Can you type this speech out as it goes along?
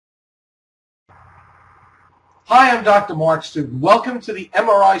Hi, I'm Dr. Mark Student. Welcome to the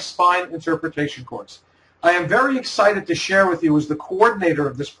MRI Spine Interpretation course. I am very excited to share with you as the coordinator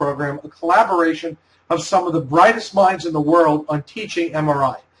of this program a collaboration of some of the brightest minds in the world on teaching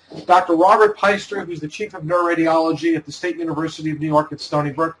MRI. Dr. Robert Peister, who's the Chief of Neuroradiology at the State University of New York at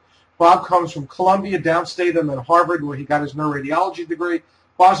Stony Brook. Bob comes from Columbia, downstate, and then Harvard, where he got his neuroradiology degree.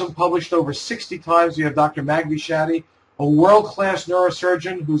 Bob's been published over 60 times. We have Dr. Magdi Shadi, a world-class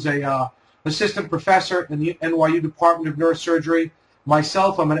neurosurgeon who's a assistant professor in the NYU Department of Neurosurgery.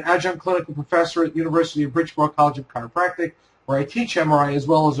 Myself, I'm an adjunct clinical professor at the University of Bridgeport College of Chiropractic, where I teach MRI as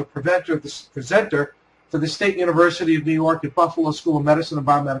well as a presenter for the State University of New York at Buffalo School of Medicine and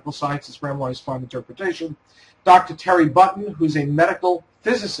Biomedical Sciences for MRI Spine Interpretation. Dr. Terry Button, who's a medical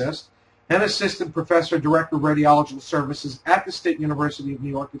physicist and assistant professor, director of radiological services at the State University of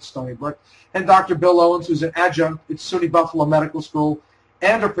New York at Stony Brook. And Dr. Bill Owens, who's an adjunct at SUNY Buffalo Medical School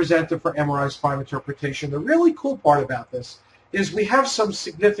and a presenter for MRI Spine Interpretation. The really cool part about this is we have some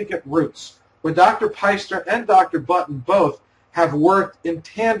significant roots where Dr. Peister and Dr. Button both have worked in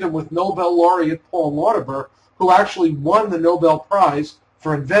tandem with Nobel laureate Paul Lauterbur, who actually won the Nobel Prize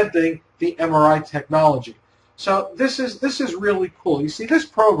for inventing the MRI technology. So this is really cool. You see, this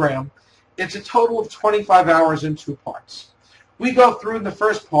program, it's a total of 25 hours in 2 parts. We go through in the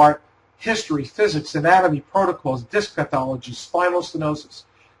first part history, physics, anatomy, protocols, disc pathology, spinal stenosis,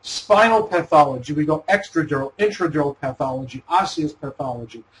 spinal pathology. We go extradural, intradural pathology, osseous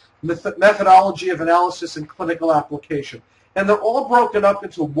pathology, methodology of analysis and clinical application. And they're all broken up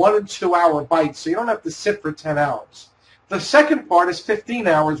into 1 and 2 hour bites, so you don't have to sit for 10 hours. The second part is 15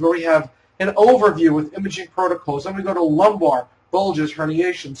 hours where we have an overview with imaging protocols. Then we go to lumbar, bulges,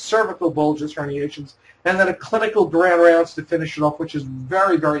 herniations, cervical bulges, herniations, and then a clinical grand rounds to finish it off, which is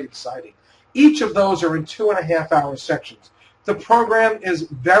very, very exciting. Each of those are in 2.5 hour sections. The program is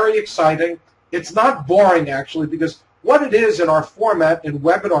very exciting. It's not boring, actually, because what it is in our format, in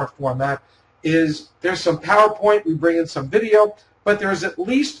webinar format, is there's some PowerPoint, we bring in some video, but there's at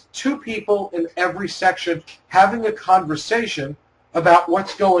least 2 people in every section having a conversation about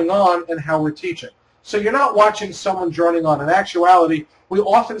what's going on and how we're teaching. So you're not watching someone droning on. In actuality, we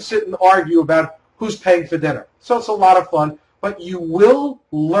often sit and argue about who's paying for dinner. So it's a lot of fun, but you will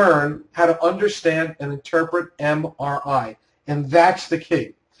learn how to understand and interpret MRI, and that's the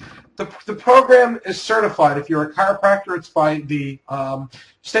key. The program is certified. If you're a chiropractor, it's by the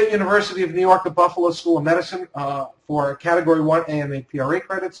State University of New York at Buffalo School of Medicine for Category 1 AMA PRA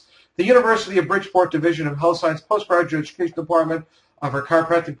credits. The University of Bridgeport Division of Health Science Postgraduate Education Department for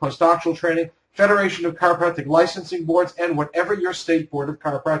chiropractic postdoctoral training, Federation of Chiropractic Licensing Boards, and whatever your state board of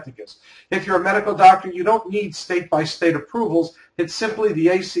chiropractic is. If you're a medical doctor, you don't need state-by-state approvals. It's simply the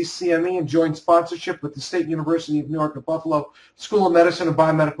ACCME and joint sponsorship with the State University of New York at Buffalo School of Medicine and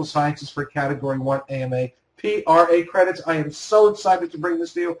Biomedical Sciences for Category 1 AMA PRA credits. I am so excited to bring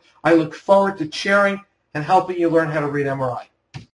this to you. I look forward to sharing and helping you learn how to read MRI.